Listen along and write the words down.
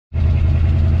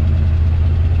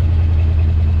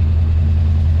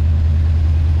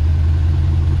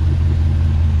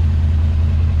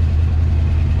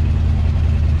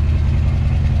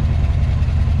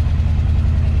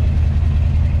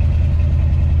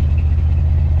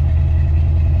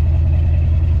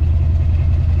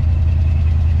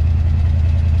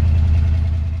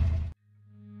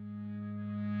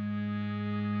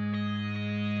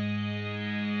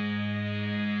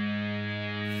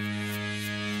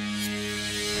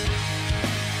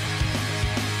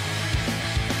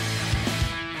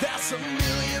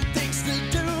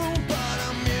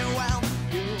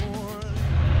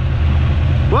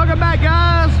back,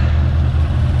 guys.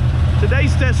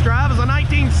 Today's test drive is a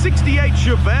 1968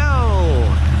 Chevelle.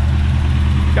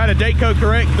 Got a Dayco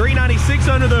correct 396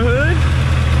 under the hood.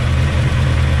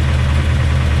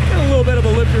 Got a little bit of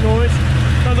a lifter noise.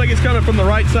 Sounds like it's coming from the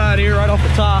right side here, right off the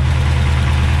top.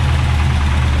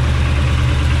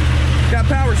 Got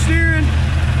power steering,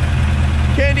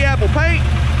 candy apple paint,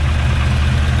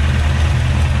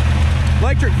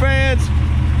 electric fans,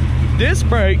 disc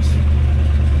brakes,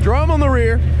 drum on the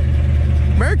rear,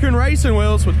 American racing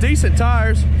wheels with decent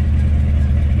tires.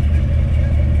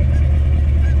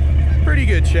 Pretty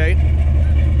good shape.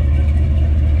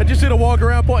 I just did a walk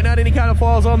around pointing out any kind of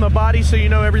flaws on the body so you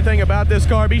know everything about this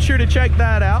car. Be sure to check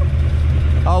that out.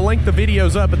 I'll link the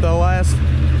videos up at the last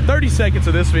 30 seconds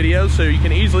of this video so you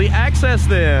can easily access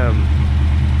them.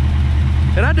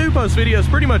 And I do post videos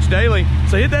pretty much daily,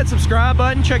 so hit that subscribe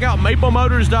button. Check out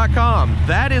maplemotors.com.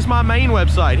 That is my main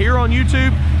website. Here on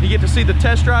YouTube, you get to see the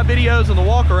test drive videos and the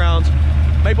walkarounds.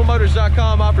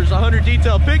 Maplemotors.com offers 100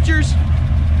 detailed pictures,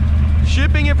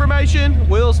 shipping information,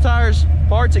 wheels, tires,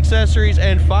 parts, accessories,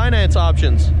 and finance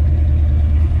options.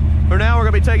 For now, we're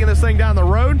gonna be taking this thing down the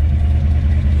road.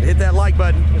 Hit that like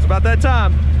button. It's about that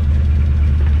time.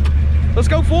 Let's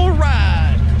go for a ride.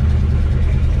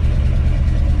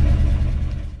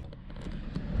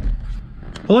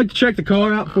 I like to check the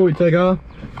car out before we take off.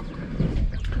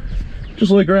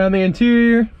 Just look around the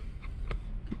interior.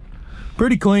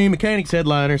 Pretty clean. Mechanic's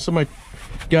headliner. Somebody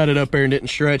got it up there and didn't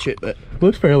stretch it, but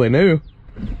looks fairly new.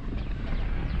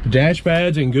 Dash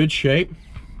pad's in good shape.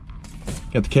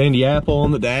 Got the candy apple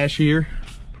on the dash here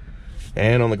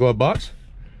and on the glove box.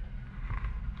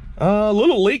 A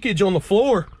little leakage on the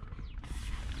floor.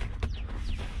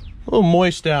 A little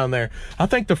moist down there. I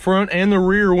think the front and the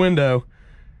rear window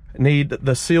need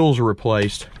the seals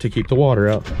replaced to keep the water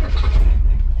out.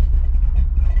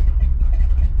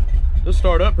 This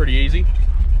start up pretty easy.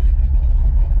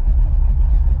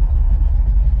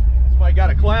 Somebody got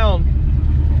a clown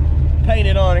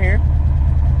painted on here.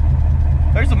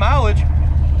 There's the mileage.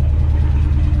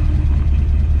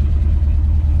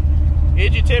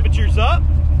 Engine temperature's up.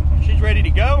 She's ready to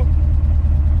go.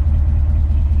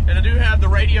 And I do have the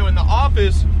radio in the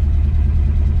office.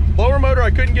 Blower motor,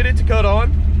 I couldn't get it to cut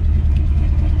on.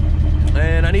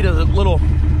 And I need a little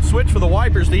switch for the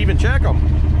wipers to even check them.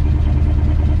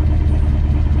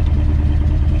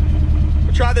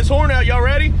 We'll try this horn out. Y'all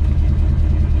ready?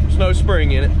 There's no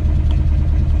spring in it,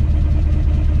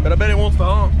 but I bet it wants to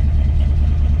honk.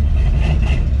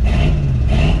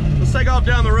 Let's take off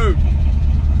down the road.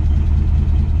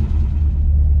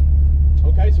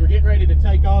 Okay, so we're getting ready to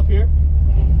take off here.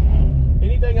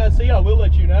 Anything I see, I will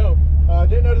let you know. I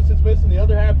did notice it's missing the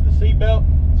other half of the seat belt.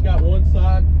 It's got one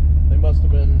side. They must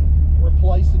have been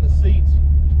replacing the seats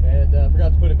and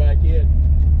forgot to put it back in.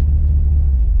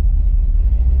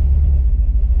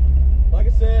 Like I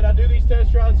said, I do these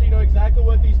test drives so you know exactly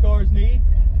what these cars need.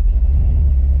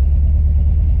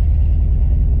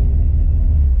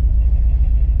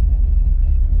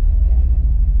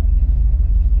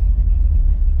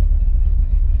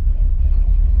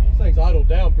 This thing's idled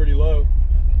down pretty low.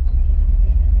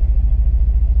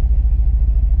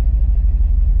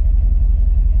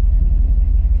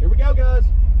 Here we go, guys.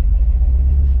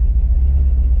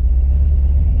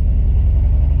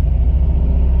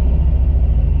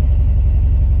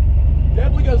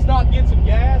 Definitely gonna stop and get some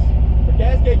gas. The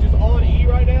gas gauge is on E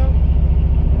right now.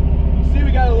 You see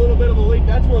we got a little bit of a leak.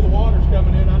 That's where the water's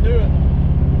coming in. I knew it.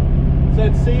 It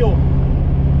said seal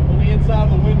on the inside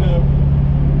of the window.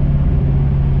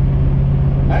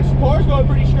 Actually, the car's going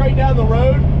pretty straight down the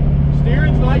road.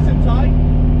 Steering's nice and tight.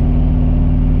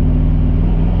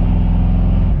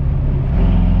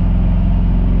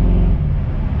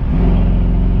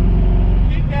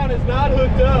 Is not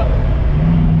hooked up.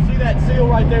 See that seal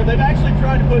right there? They've actually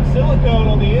tried to put silicone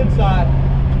on the inside.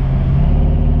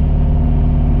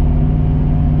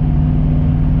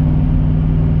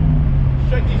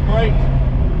 Check these brakes.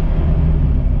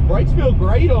 Brakes feel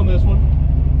great on this one.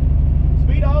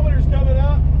 Speedometer's coming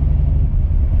up.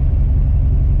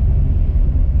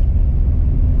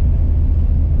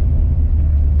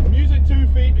 I'm using 2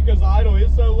 feet because the idle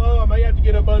is so low. I may have to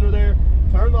get up under there,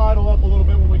 turn the idle up a little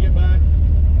bit when we get back.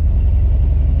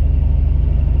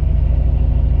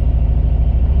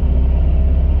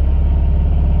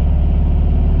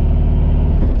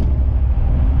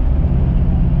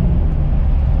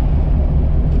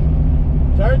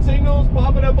 Turn signals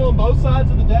popping up on both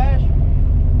sides of the dash.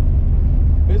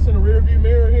 Missing a rear view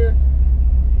mirror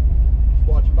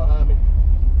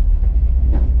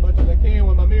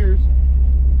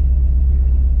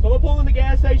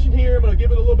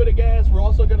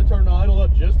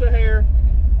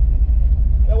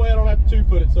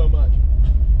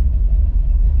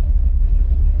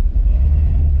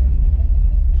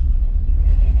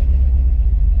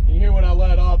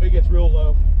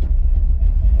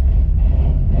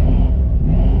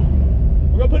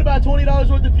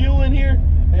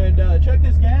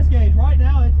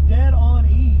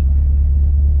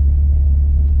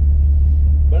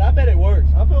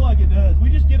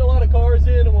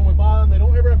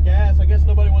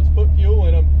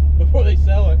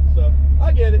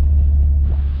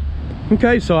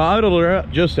Okay, so I idled her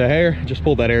up just a hair. Just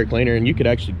pulled that air cleaner, and you could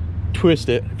actually twist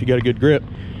it if you got a good grip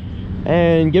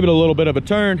and give it a little bit of a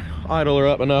turn. Idle her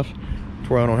up enough to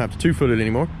where I don't have to 2-foot it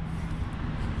anymore.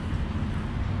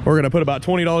 We're gonna put about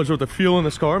 $20 worth of fuel in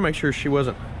this car, make sure she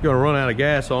wasn't gonna run out of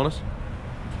gas on us.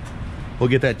 We'll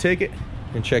get that ticket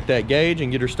and check that gauge and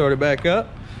get her started back up.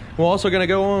 We're also gonna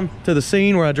go on to the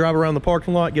scene where I drive around the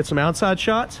parking lot, get some outside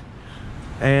shots,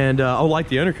 and I'll light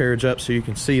the undercarriage up so you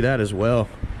can see that as well.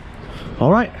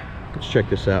 All right, let's check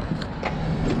this out.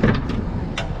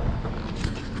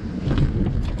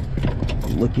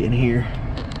 Look in here,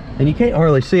 and you can't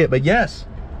hardly see it, but yes,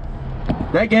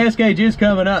 that gas gauge is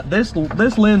coming up. This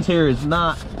lens here is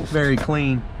not very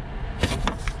clean.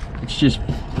 It's just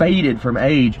faded from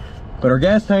age, but our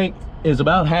gas tank is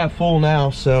about half full now,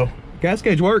 so gas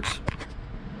gauge works.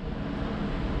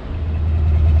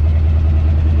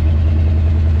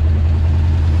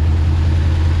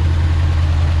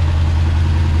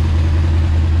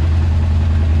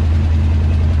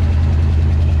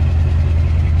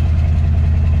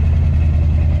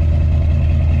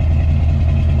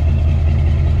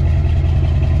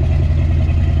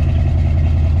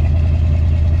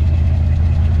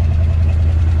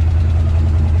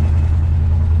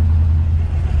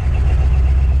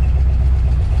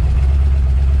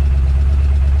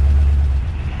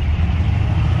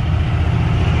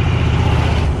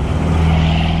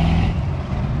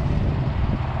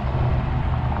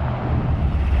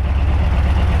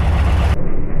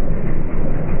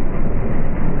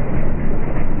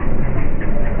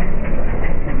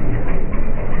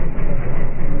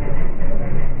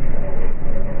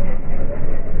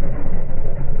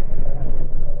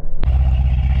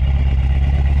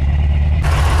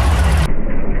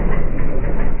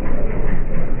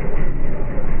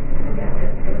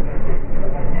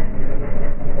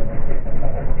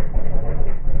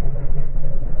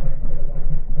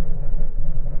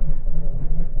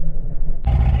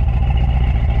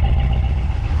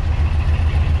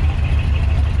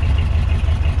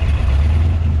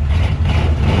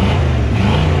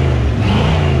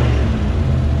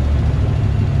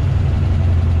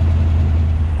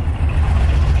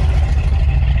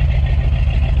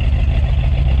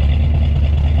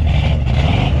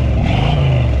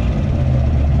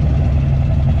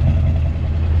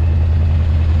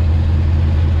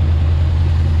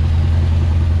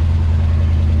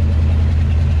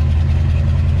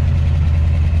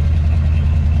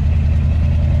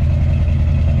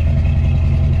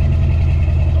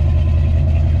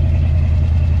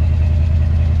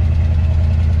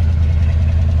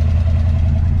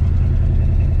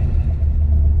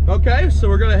 Okay, so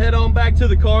we're gonna head on back to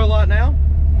the car lot now.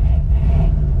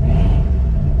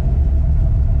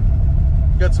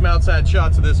 Got some outside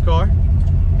shots of this car,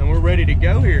 and we're ready to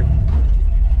go here.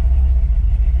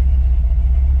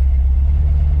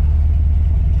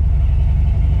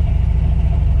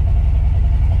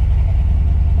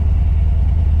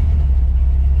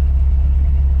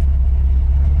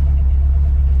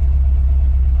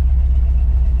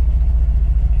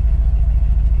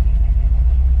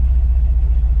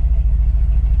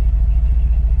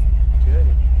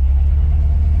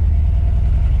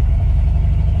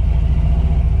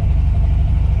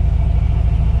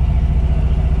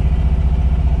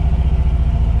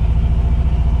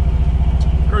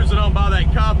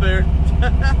 There.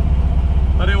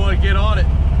 I didn't want to get on it.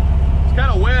 It's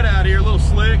kind of wet out here, a little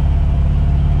slick.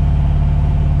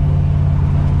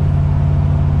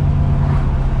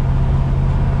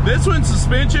 This one,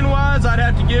 suspension wise, I'd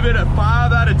have to give it a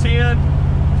 5 out of 10.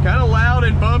 It's kind of loud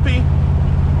and bumpy.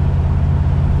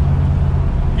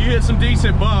 If you hit some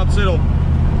decent bumps, it'll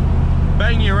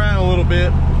bang you around a little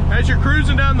bit. As you're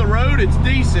cruising down the road, it's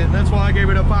decent. That's why I gave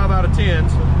it a 5 out of 10.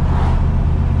 So.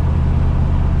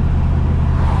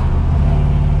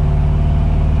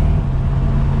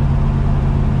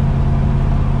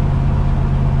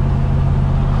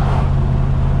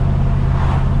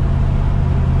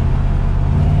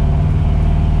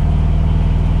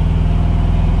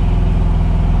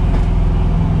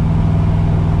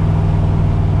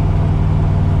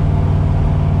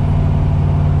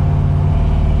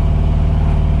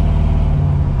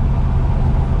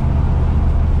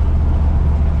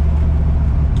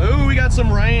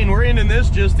 Some rain. We're ending this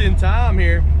just in time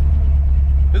here.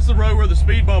 This is the road where the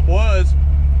speed bump was.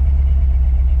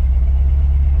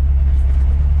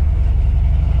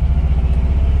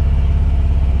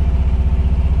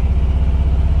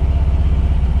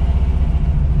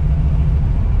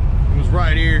 It was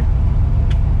right here.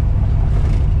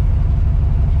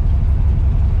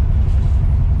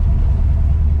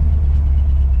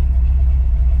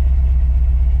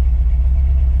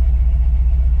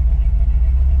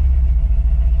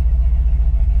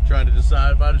 to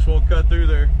decide if I just want to cut through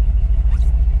there.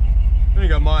 I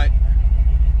think I might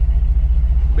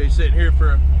be sitting here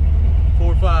for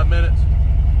 4 or 5 minutes.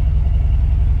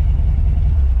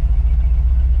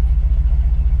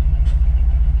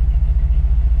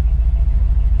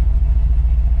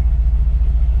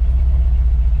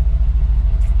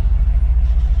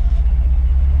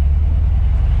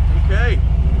 Okay.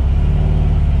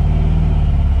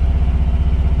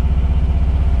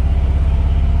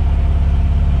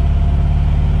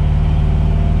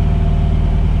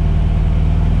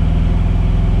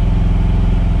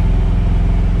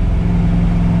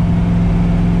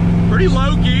 Pretty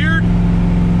low geared.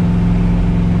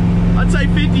 I'd say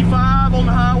 55 on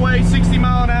the highway, 60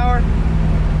 mile an hour.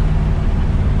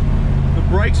 The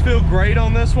brakes feel great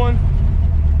on this one.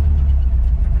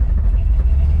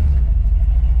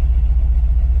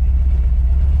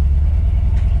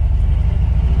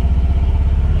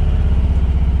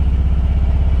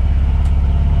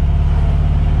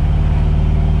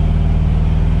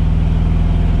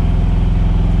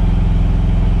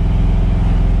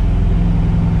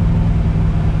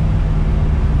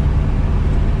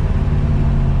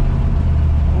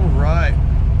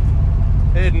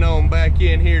 Heading on back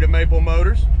in here to Maple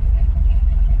Motors.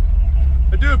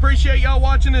 I do appreciate y'all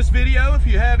watching this video. If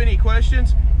you have any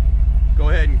questions, go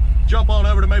ahead and jump on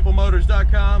over to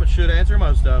maplemotors.com. It should answer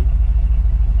most of them.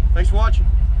 Thanks for watching.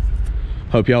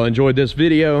 Hope y'all enjoyed this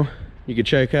video. You can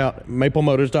check out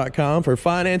maplemotors.com for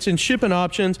financing, shipping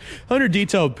options, under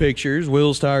detailed pictures,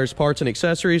 wheels, tires, parts, and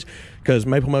accessories, because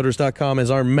maplemotors.com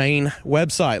is our main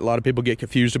website. A lot of people get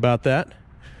confused about that.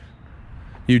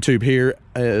 YouTube here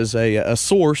is a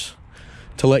source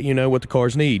to let you know what the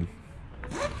cars need.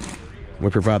 We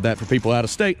provide that for people out of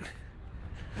state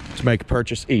to make a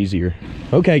purchase easier.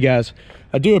 Okay, guys,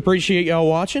 I do appreciate y'all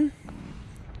watching.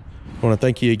 I want to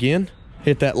thank you again.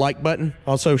 Hit that like button.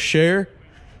 Also share.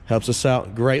 Helps us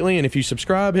out greatly. And if you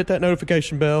subscribe, hit that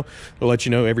notification bell. It'll let you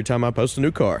know every time I post a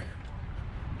new car.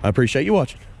 I appreciate you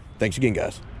watching. Thanks again,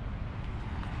 guys.